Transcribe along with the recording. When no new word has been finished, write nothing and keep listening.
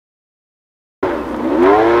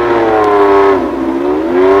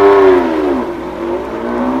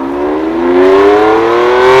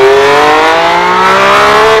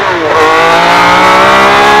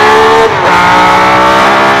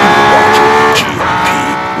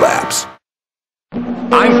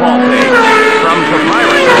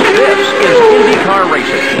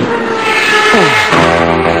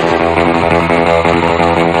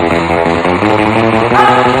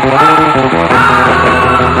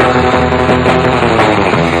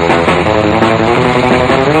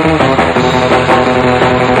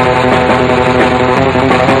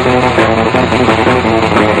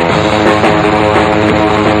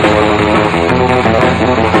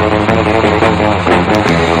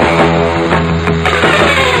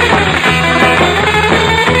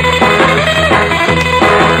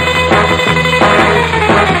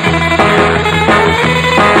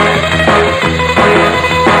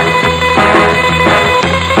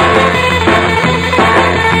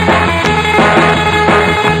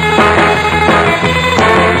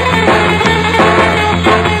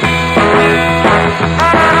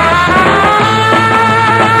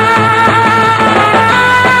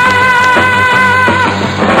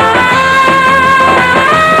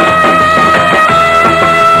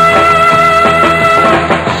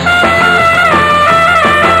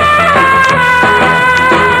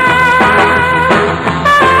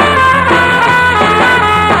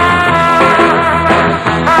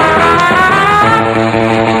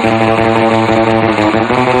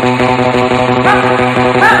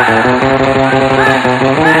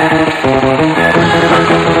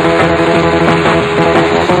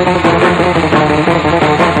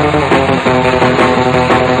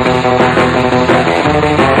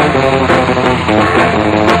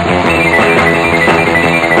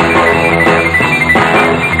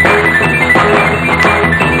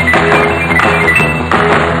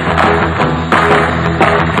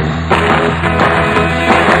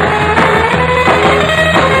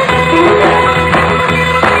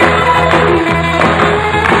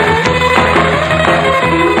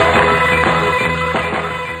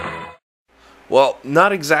Well,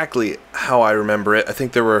 not exactly how I remember it. I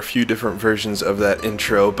think there were a few different versions of that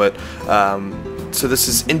intro, but so this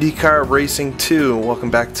is IndyCar Racing 2. Welcome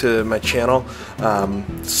back to my channel.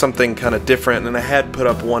 Something kind of different, and I had put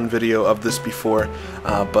up one video of this before,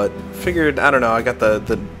 but figured, I don't know, I got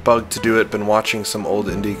the bug to do it, been watching some old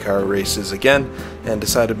IndyCar races again, and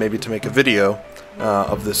decided maybe to make a video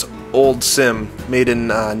of this old sim made in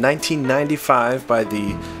 1995 by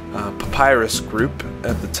the Papyrus Group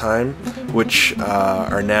at the time, which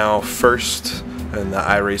are now First and the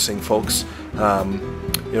iRacing folks.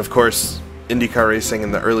 Of course, IndyCar racing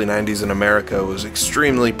in the early 90s in America was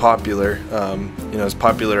extremely popular, as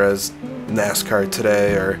popular as NASCAR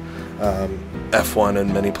today or F1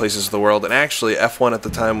 in many places of the world. And actually F1 at the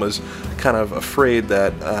time was kind of afraid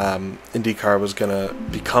that IndyCar was going to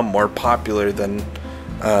become more popular than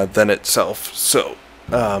itself. So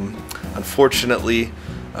unfortunately,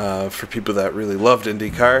 for people that really loved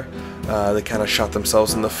IndyCar, they kind of shot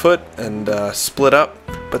themselves in the foot and split up.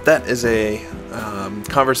 But that is a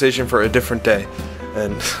conversation for a different day,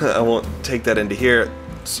 and I won't take that into here.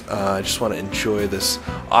 I just want to enjoy this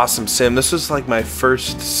awesome sim. This was like my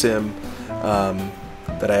first sim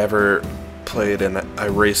that I ever played, and I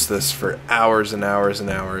raced this for hours and hours and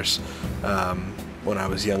hours when I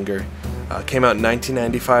was younger. Came out in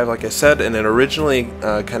 1995, like I said, and it originally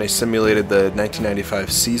kind of simulated the 1995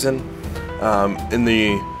 season. In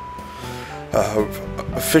the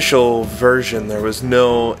official version, there was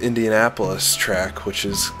no Indianapolis track, which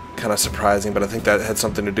is kind of surprising, but I think that had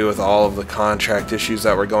something to do with all of the contract issues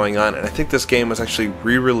that were going on. And I think this game was actually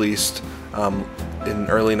re-released in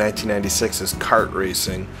early 1996 as kart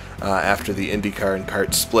racing after the IndyCar and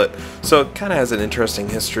kart split. So it kind of has an interesting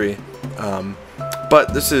history.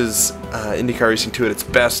 But this is IndyCar Racing 2 at its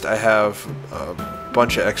best. I have a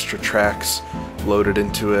bunch of extra tracks loaded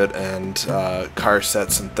into it and car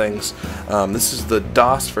sets and things. This is the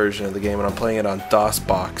DOS version of the game, and I'm playing it on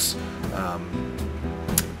DOSBox,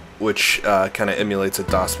 which kind of emulates a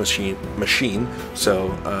DOS machine.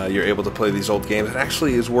 So you're able to play these old games. It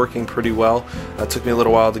actually is working pretty well. It took me a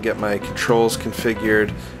little while to get my controls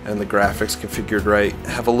configured and the graphics configured right.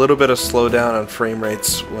 Have a little bit of slowdown on frame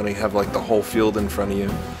rates when you have like the whole field in front of you.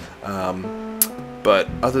 But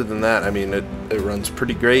other than that, I mean, it runs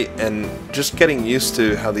pretty great, and just getting used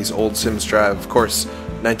to how these old sims drive. Of course,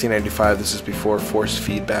 1995, this is before force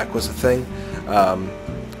feedback was a thing.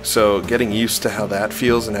 So getting used to how that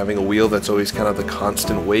feels and having a wheel that's always kind of the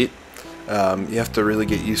constant weight, you have to really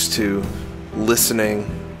get used to listening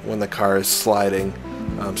when the car is sliding.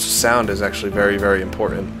 So sound is actually very, very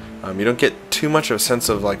important. You don't get too much of a sense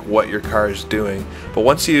of like what your car is doing, but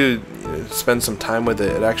once you spend some time with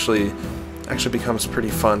it, it actually becomes pretty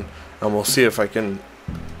fun. We'll see if I can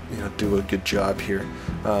do a good job here.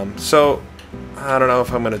 So I don't know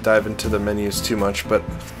if I'm going to dive into the menus too much, but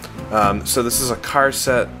so this is a car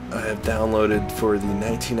set I have downloaded for the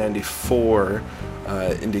 1994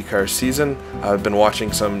 IndyCar season. I've been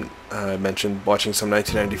watching some, I mentioned watching some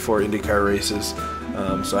 1994 IndyCar races,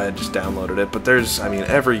 so I had just downloaded it. But there's, I mean,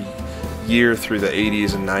 every year through the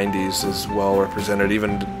 80s and 90s is well represented,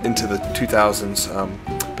 even into the 2000s.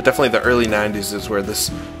 But definitely the early 90s is where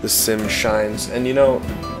this sim shines. And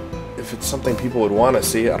if it's something people would want to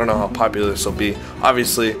see, I don't know how popular this will be.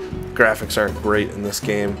 Obviously, graphics aren't great in this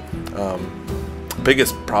game.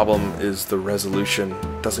 Biggest problem is the resolution.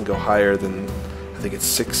 It doesn't go higher than, I think it's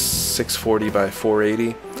 640 by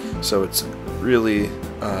 480, so it's really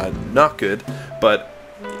not good. But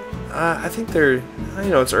I think they're,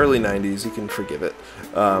 it's early 90s, you can forgive it.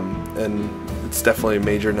 And it's definitely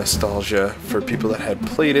major nostalgia for people that had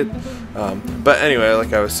played it. But anyway,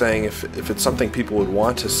 like I was saying, if it's something people would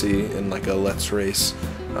want to see in like a Let's Race,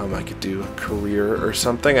 I could do a career or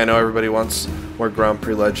something. I know everybody wants more Grand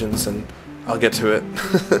Prix Legends, and I'll get to it.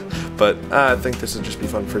 But I think this would just be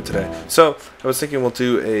fun for today. So I was thinking we'll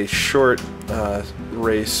do a short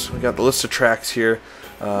race. We got the list of tracks here.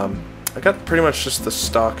 I got pretty much just the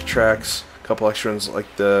stock tracks, a couple extra ones like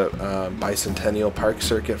the Bicentennial Park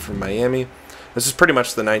Circuit from Miami. This is pretty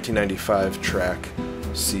much the 1995 track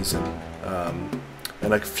season,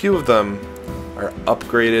 and a few of them are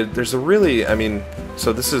upgraded. There's a really,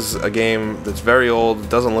 so this is a game that's very old,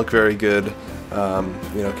 doesn't look very good,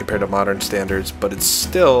 compared to modern standards, but it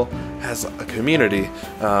still has a community,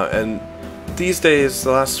 and these days,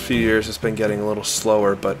 the last few years, it's been getting a little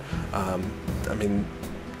slower, but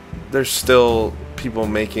there's still people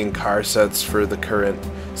making car sets for the current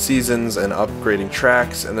seasons and upgrading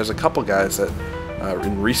tracks, and there's a couple guys that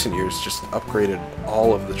in recent years just upgraded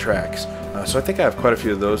all of the tracks. So I think I have quite a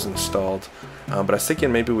few of those installed, but I was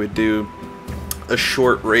thinking maybe we'd do a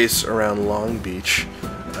short race around Long Beach.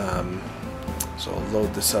 So I'll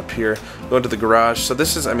load this up here, go into the garage. So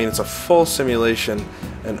this is, I mean, it's a full simulation,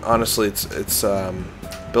 and honestly it's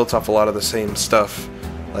built off a lot of the same stuff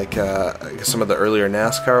like I guess some of the earlier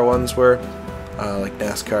NASCAR ones were, like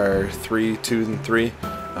NASCAR 3, 2, and 3.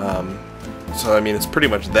 So I mean, it's pretty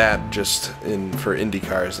much that, just for Indy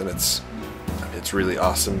cars, and it's really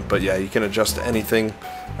awesome. But yeah, you can adjust anything,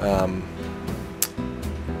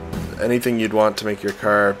 anything you'd want to make your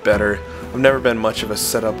car better. I've never been much of a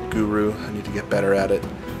setup guru. I need to get better at it,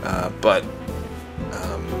 but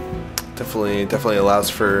definitely allows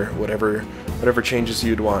for whatever changes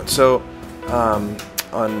you'd want. So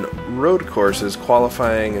on road courses,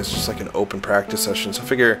 qualifying is just like an open practice session. So I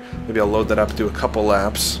figure maybe I'll load that up, do a couple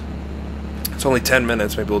laps. It's only 10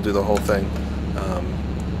 minutes. Maybe we'll do the whole thing.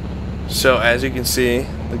 So as you can see,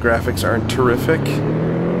 the graphics aren't terrific.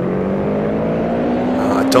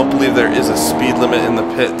 I don't believe there is a speed limit in the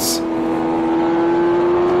pits.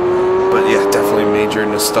 But yeah, definitely major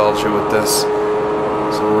nostalgia with this.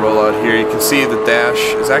 So we'll roll out here. You can see the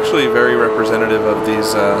dash is actually very representative of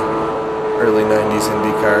these early 90s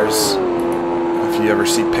Indy cars, if you ever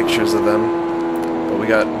see pictures of them. But we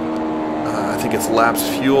got, I think it's laps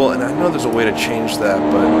fuel, and I know there's a way to change that,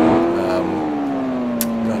 but I'm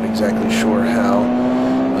not exactly sure how.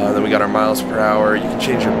 Then we got our miles per hour. You can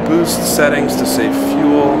change your boost settings to save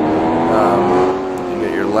fuel. You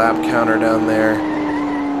get your lap counter down there.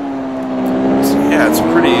 So yeah, it's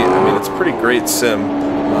pretty, I mean, it's a pretty great sim.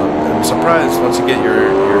 And I'm surprised once you get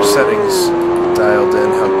your settings dialed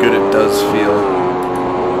in how good it does feel.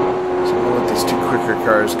 So I'm gonna let these two quicker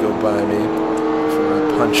cars go by me before I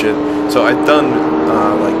punch it. So I've done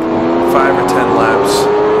like 5 or 10 laps,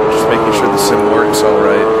 just making sure the sim works all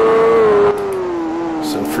right.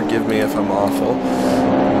 So forgive me if I'm awful.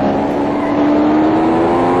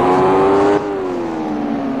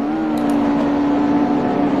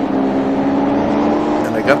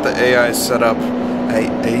 And I got the AI set up. I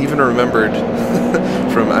even remembered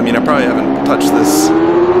from, I mean, I probably haven't touched this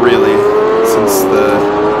really since the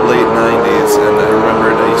late 90s, and I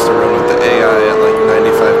remembered I used to run with the AI at like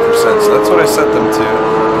 95%, so that's what I set them to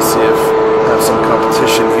see if I have some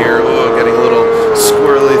competition here. Oh, getting a little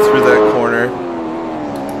squirrely through that corner.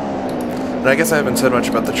 And I guess I haven't said much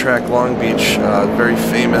about the track. Long Beach, very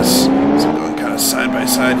famous. So I'm going kind of side by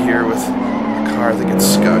side here with a car, I think it's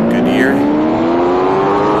Scott Goodyear.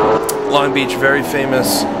 Long Beach, very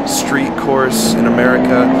famous street course in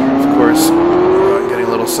America. Of course, I'm getting a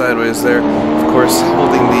little sideways there. Of course,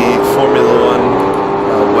 holding the Formula One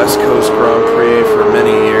West Coast Grand Prix for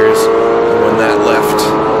many years. And when that left,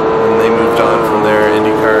 when they moved on from their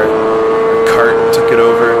IndyCar, CART took it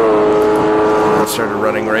over and started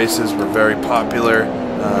running races, were very popular.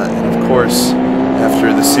 And of course,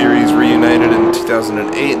 after the series reunited in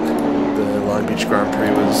 2008, the Long Beach Grand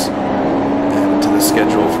Prix was to the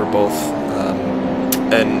schedule for both,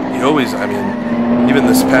 and you always, I mean, even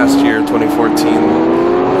this past year, 2014, you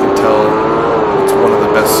can tell it's one of the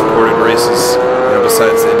best supported races, you know,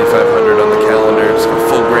 besides the Indy 500 on the calendar. It's got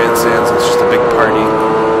full grandstands, it's just a big party,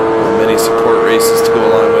 many support races to go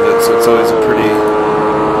along with it, so it's always a pretty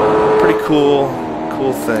cool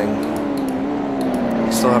thing.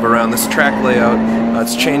 Still have around this track layout.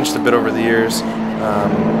 It's changed a bit over the years.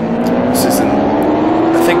 This isn't,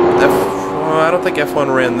 I think I don't think F1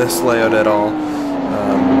 ran this layout at all, and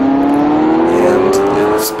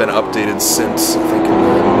it's been updated since, I think, in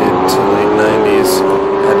the mid to late 90s,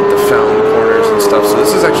 added the fountain corners and stuff, so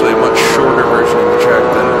this is actually a much shorter version of the track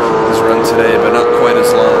than is run today, but not quite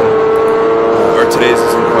as long, or today's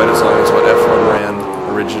isn't quite as long as what F1 ran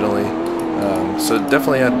originally, so it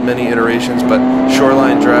definitely had many iterations. But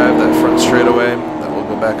Shoreline Drive, that front straightaway, that we'll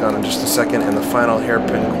go back on in just a second, and the final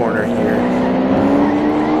hairpin corner here.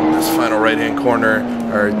 Final right-hand corner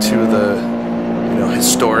are two of the, you know,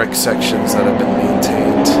 historic sections that have been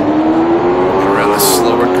maintained. Around the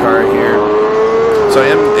slower car here, so I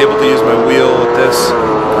am able to use my wheel with this.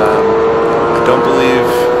 I don't believe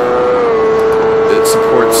it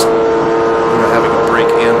supports, you know, having a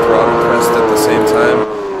brake and throttle pressed at the same time.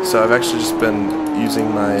 So I've actually just been using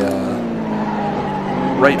my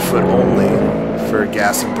right foot only for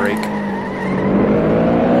gas and brake,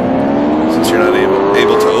 since you're not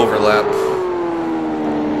able to overlap.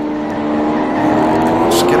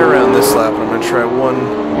 Just get around this lap. I'm going to try one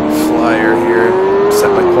flyer here, set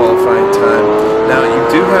my qualifying time. Now you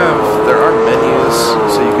do have, there are menus,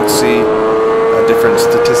 so you can see different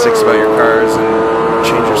statistics about your cars and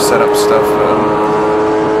change your setup stuff.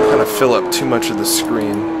 Kind of fill up too much of the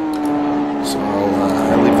screen, so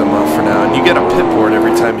I'll leave them off for now. And you get a pit board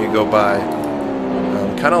every time you go by.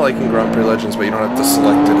 Kind of like in Grand Prix Legends, but you don't have to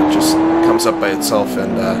select it. It just comes up by itself,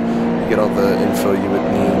 and you get all the info you would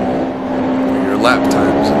need. Your lap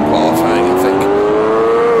times and qualifying, I think.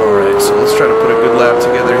 Alright, so let's try to put a good lap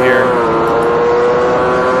together here.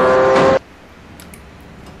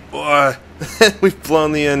 Boy, we've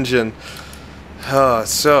blown the engine.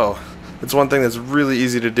 So, it's one thing that's really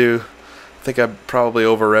easy to do. I think I probably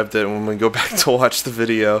over-revved it. When we go back to watch the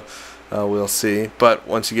video, we'll see. But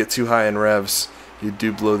once you get too high in revs, you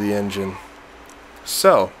do blow the engine.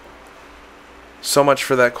 So much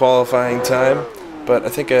for that qualifying time. But I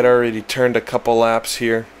think I'd already turned a couple laps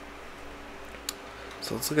here.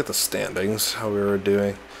 So let's look at the standings, how we were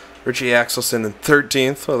doing. Richie Axelson in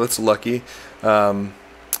 13th. Well, that's lucky. I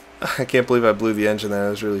can't believe I blew the engine there. That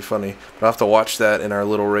was really funny. But I'll have to watch that in our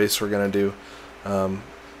little race we're going to do.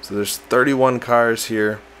 So there's 31 cars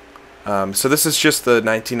here. So this is just the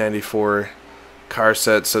 1994 car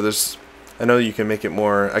set. So there's, I know you can make it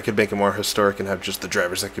more, I could make it more historic and have just the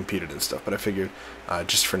drivers that competed and stuff. But I figured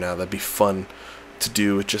just for now that'd be fun to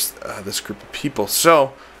do with just this group of people.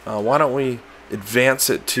 So why don't we advance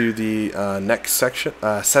it to the next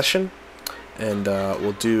session, and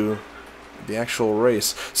we'll do the actual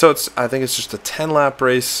race. So I think it's just a 10-lap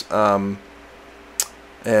race, and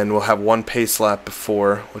we'll have one pace lap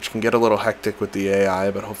before, which can get a little hectic with the AI,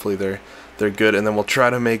 but hopefully they're good, and then we'll try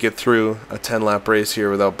to make it through a 10-lap race here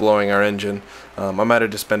without blowing our engine. I might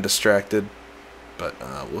have just been distracted, but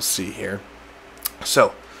we'll see here.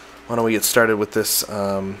 So why don't we get started with this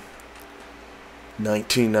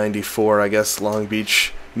 1994, I guess, Long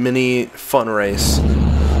Beach mini fun race.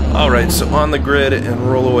 Alright, so on the grid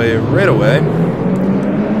and roll away right away.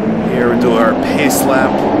 Here we do our pace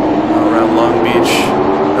lap around Long Beach.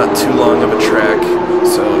 Not too long of a track,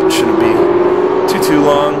 so it shouldn't be too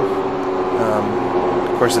long.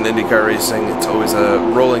 Of course, in IndyCar racing, it's always a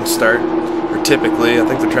rolling start, or typically. I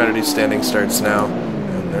think they're trying to do standing starts now,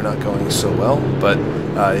 and they're not going so well. But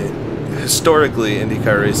historically,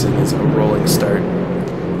 IndyCar racing is a rolling start.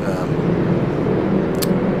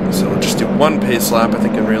 So we'll just do one pace lap. I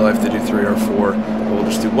think in real life they do 3 or 4. But we'll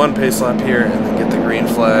just do one pace lap here and then get the green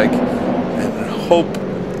flag and hope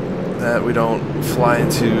that we don't fly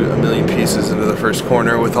into a million pieces into the first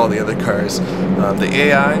corner with all the other cars. The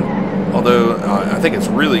AI, although I think it's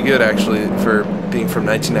really good actually for being from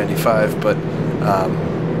 1995, but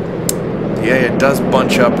the AI does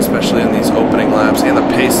bunch up, especially in these opening laps and the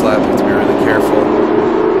pace lap. You have to be really careful.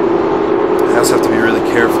 I also have to be really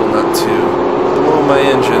careful not to blow my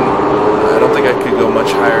engine. I don't think I could go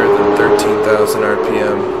much higher than 13,000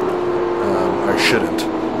 RPM. I shouldn't.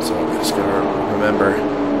 So I just gotta remember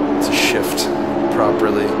to shift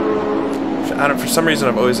properly. For some reason,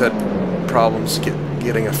 I've always had problems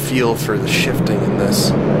getting a feel for the shifting in this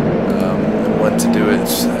and when to do it.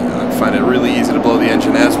 I find it really easy to blow the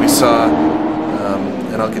engine, as we saw.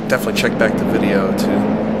 And I'll definitely check back the video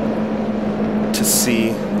to see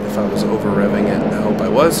if I was over revving it. I hope I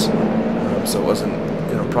was. So it wasn't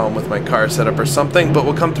a problem with my car setup or something, but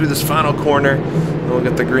we'll come through this final corner and we'll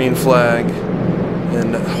get the green flag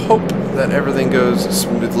and hope that everything goes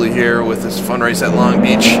smoothly here with this fun race at Long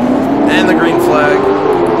Beach. And the green flag.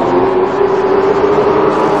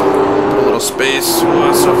 Put a little space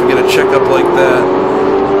so if we get a checkup like that.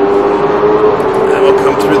 And we'll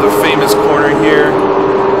come through the famous corner here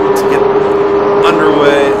to get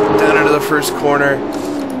underway down into the first corner.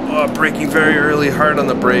 Braking very early, hard on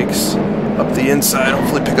the brakes. Up the inside,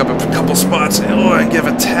 hopefully pick up a couple spots. And give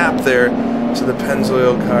a tap there to the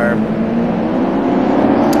Pennzoil car. I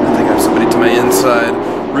think I have somebody to my inside.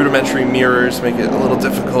 Rudimentary mirrors make it a little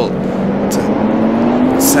difficult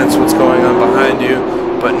to sense what's going on behind you.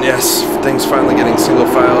 But yes, things finally getting single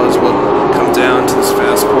file as we'll come down to this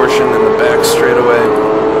fast portion in the back straightaway.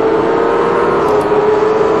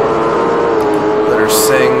 Let her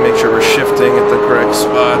sing, make sure we're shifting at the correct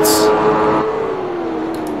spots.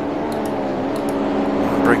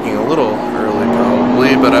 Braking a little early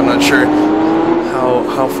probably, but I'm not sure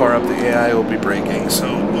how far up the AI will be braking. So,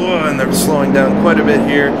 and they're slowing down quite a bit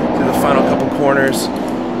here through the final couple corners.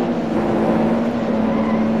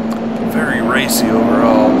 Very racy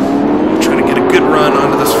overall. We'll try to get a good run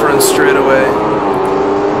onto this front straightaway.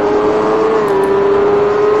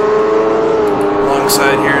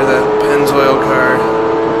 Alongside here, that Pennzoil car.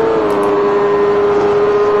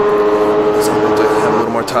 It's able to have a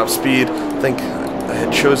little more top speed. I think I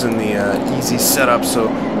had chosen the easy setup, so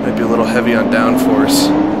it might be a little heavy on downforce.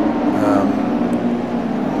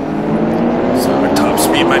 So our top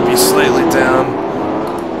speed might be slightly down.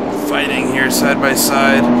 Fighting here side by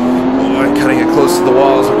side. And cutting it close to the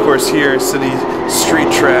walls. Of course here, city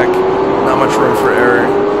street track, not much room for error.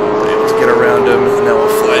 Able to get around him, and now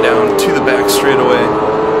we'll fly down to the back straightaway.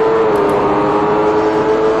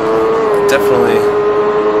 definitely,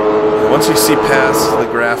 once you see past the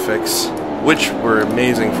graphics, which were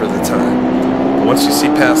amazing for the time, but once you see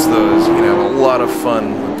past those, you can have a lot of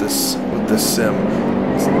fun with this sim.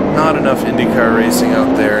 There's not enough IndyCar racing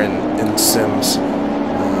out there in sims.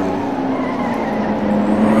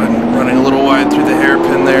 Running a little wide through the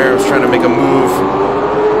hairpin there. I was trying to make a move.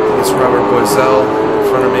 I think it's Robert Boisel in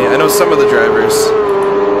front of me. I know some of the drivers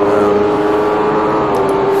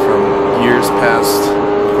from years past.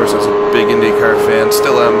 Of course, I was a big IndyCar fan,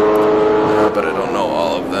 still am, but I don't know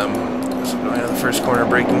all of them. So I'm going to the first corner,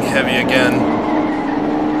 braking heavy again.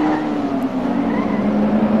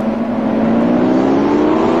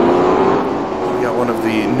 We got one of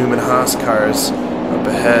the Newman Haas cars up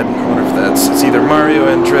ahead. I wonder if it's either Mario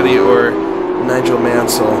Andretti or Nigel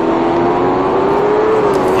Mansell.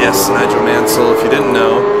 Yes, Nigel Mansell, if you didn't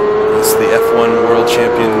know, is the F1 world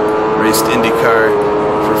champion, raced IndyCar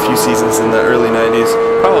for a few seasons in the early 90s.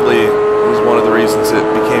 Probably was one of the reasons it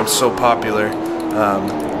became so popular.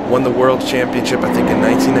 Won the world championship, I think, in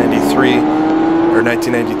 1993 or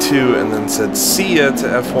 1992, and then said see ya to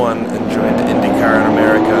F1 and joined IndyCar in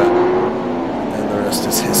America. And the rest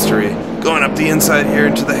is history. Going up the inside here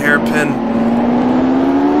into the hairpin.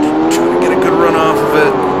 Trying to get a good run off of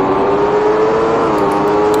it.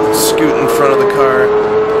 Scoot in front of the car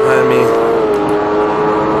behind me.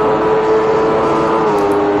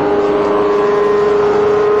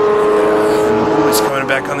 And he's coming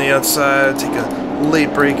back on the outside. Take a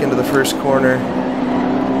late break into the first corner.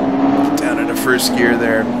 Down into first gear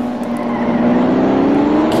there.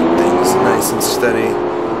 Keep things nice and steady.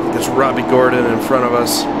 There's Robbie Gordon in front of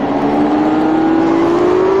us.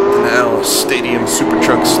 The now Stadium Super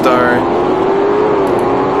Truck star.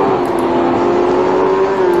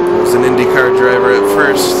 Was an IndyCar driver at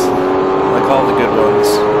first, like all the good ones.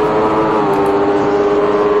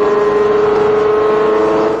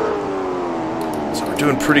 So we're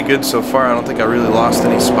doing pretty good so far. I don't think I really lost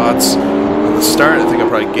any spots on the start. I think I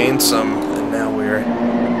probably gained some, and now we're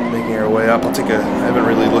making our way up. I haven't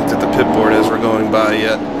really looked at the pit board as we're going by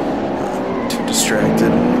yet. Too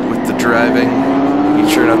distracted with the driving, making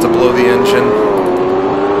sure not to blow the engine.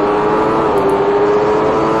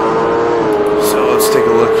 So let's take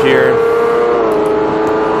a look here.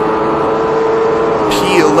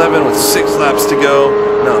 P11 with 6 laps to go.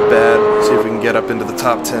 Not bad. See if we can get up into the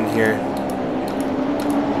top 10 here.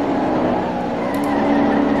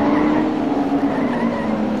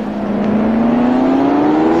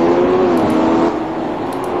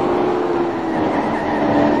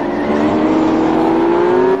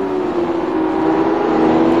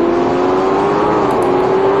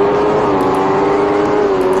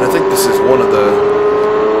 This is one of the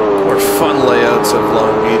more fun layouts of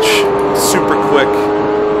Long Beach. Super quick,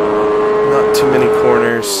 not too many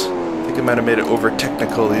corners. I think it might have made it over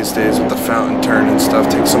technical these days with the fountain turn and stuff.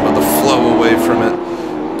 Take some of the flow away from it.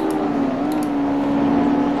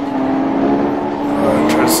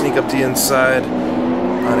 Try to sneak up the inside.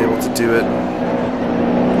 Not able to do it.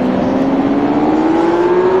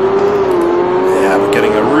 Yeah, we're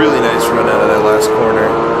getting a really nice run out of that last corner.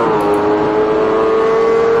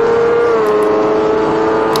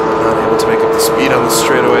 To make up the speed on the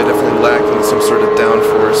straightaway, definitely lacking some sort of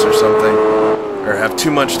downforce or something, or have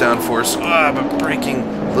too much downforce. But braking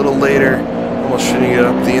a little later, almost shooting it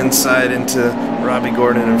up the inside into Robbie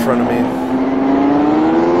Gordon in front of me.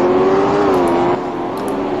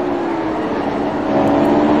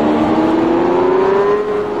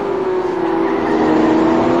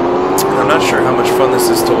 I'm not sure how much fun this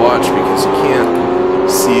is to watch because you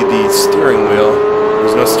can't see the steering wheel.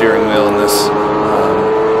 There's no steering wheel in this.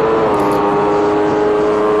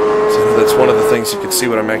 That's one of the things you can see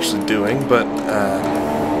what I'm actually doing, but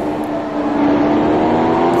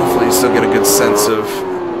hopefully you still get a good sense of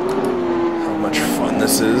how much fun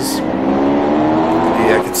this is.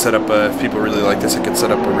 Maybe I could set up, if people really like this, I could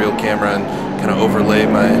set up a real camera and kind of overlay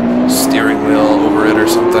my steering wheel over it or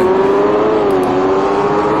something.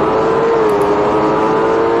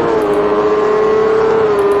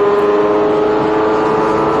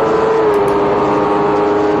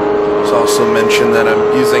 Also mention that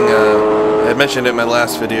I'm using I had mentioned it in my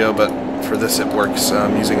last video, but for this it works.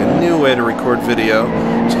 I'm using a new way to record video,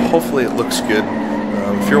 so hopefully it looks good.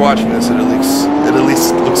 If you're watching this, it at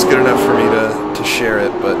least looks good enough for me to share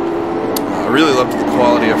it, but I really loved the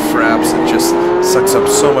quality of fraps. It just sucks up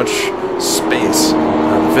so much space.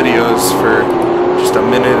 Videos for just a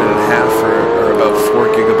minute and a half are about 4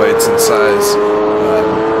 gigabytes in size,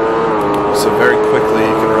 so very quickly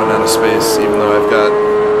you can run out of space, even though I've got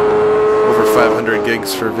over 500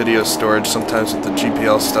 gigs for video storage. Sometimes with the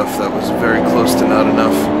GPL stuff that was very close to not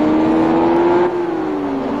enough.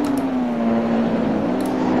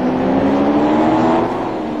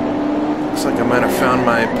 found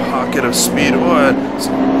my pocket of speed. Oh, it's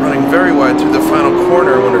running very wide through the final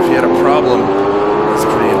corner. I wonder if he had a problem. That's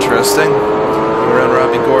pretty interesting. Around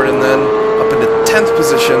Robbie Gordon then, up into 10th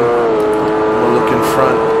position. We'll look in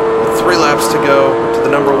front with 3 laps to go to the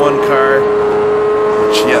number 1 car,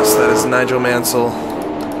 which, yes, that is Nigel Mansell.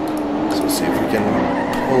 So we'll see if we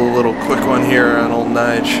can pull a little quick one here on old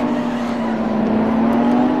Nige.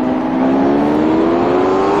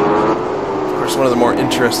 One of the more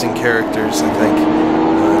interesting characters, I think,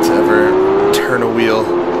 to ever turn a wheel.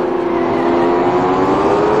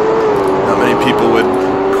 Not many people would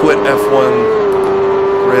quit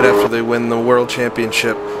F1 right after they win the World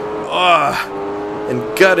Championship. And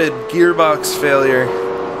gutted gearbox failure.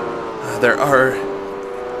 There are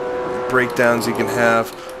breakdowns you can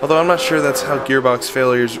have, although I'm not sure that's how gearbox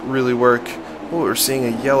failures really work. Oh, we're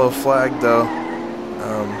seeing a yellow flag though.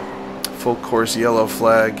 Full course yellow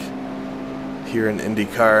flag here in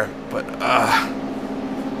IndyCar, but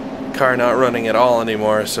car not running at all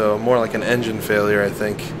anymore, so more like an engine failure, I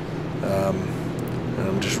think. And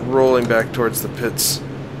I'm just rolling back towards the pits.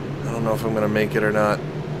 I don't know if I'm going to make it or not,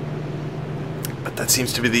 but that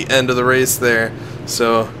seems to be the end of the race there,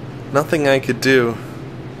 so nothing I could do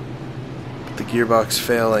but the gearbox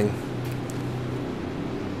failing.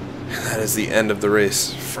 And that is the end of the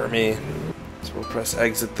race for me. So we'll press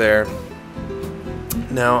exit there.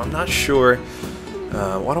 Now, I'm not sure.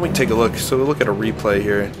 Why don't we take a look? So we'll look at a replay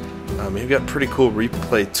here. You've got pretty cool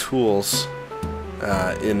replay tools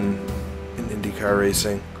in IndyCar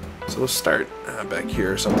racing. So we'll start back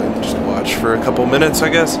here or something. Just watch for a couple minutes, I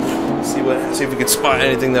guess. See if we can spot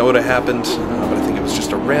anything that would have happened. But I think it was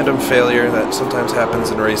just a random failure that sometimes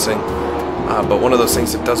happens in racing. But one of those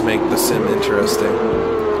things that does make the sim interesting.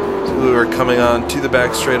 So we were coming on to the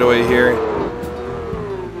back straightaway here,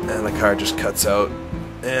 and the car just cuts out.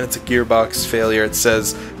 And it's a gearbox failure. It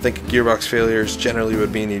says, I think gearbox failures generally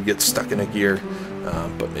would mean you'd get stuck in a gear,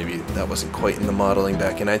 but maybe that wasn't quite in the modeling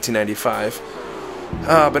back in 1995.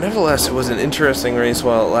 But nevertheless, it was an interesting race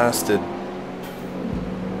while it lasted.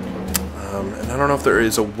 And I don't know if there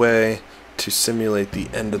is a way to simulate the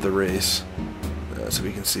end of the race, so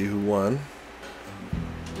we can see who won.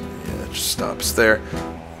 Yeah, it just stops there.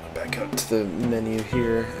 Back up to the menu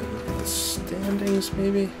here and look at the standings,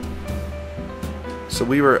 maybe. So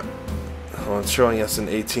we were, it's showing us in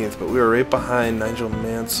 18th, but we were right behind Nigel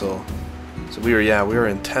Mansell. So we were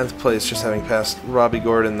in 10th place, just having passed Robbie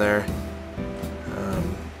Gordon there.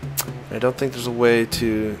 I don't think there's a way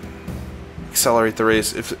to accelerate the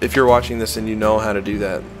race. If you're watching this and you know how to do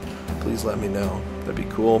that, please let me know. That'd be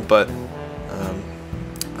cool. But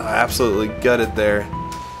I absolutely gutted there.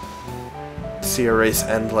 See a race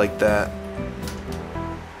end like that.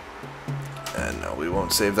 And no, we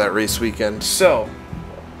won't save that race weekend. So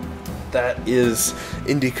that is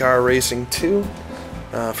IndyCar Racing 2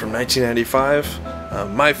 from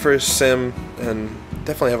 1995. My first sim, and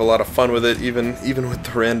definitely have a lot of fun with it, even with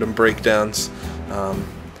the random breakdowns.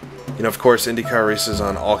 You know, of course, IndyCar races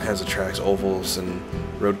on all kinds of tracks, ovals and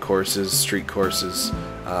road courses, street courses.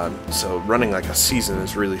 So running like a season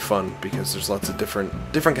is really fun because there's lots of different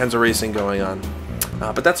kinds of racing going on.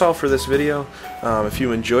 But that's all for this video. If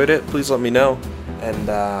you enjoyed it, please let me know, and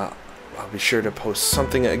I'll be sure to post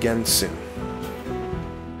something again soon.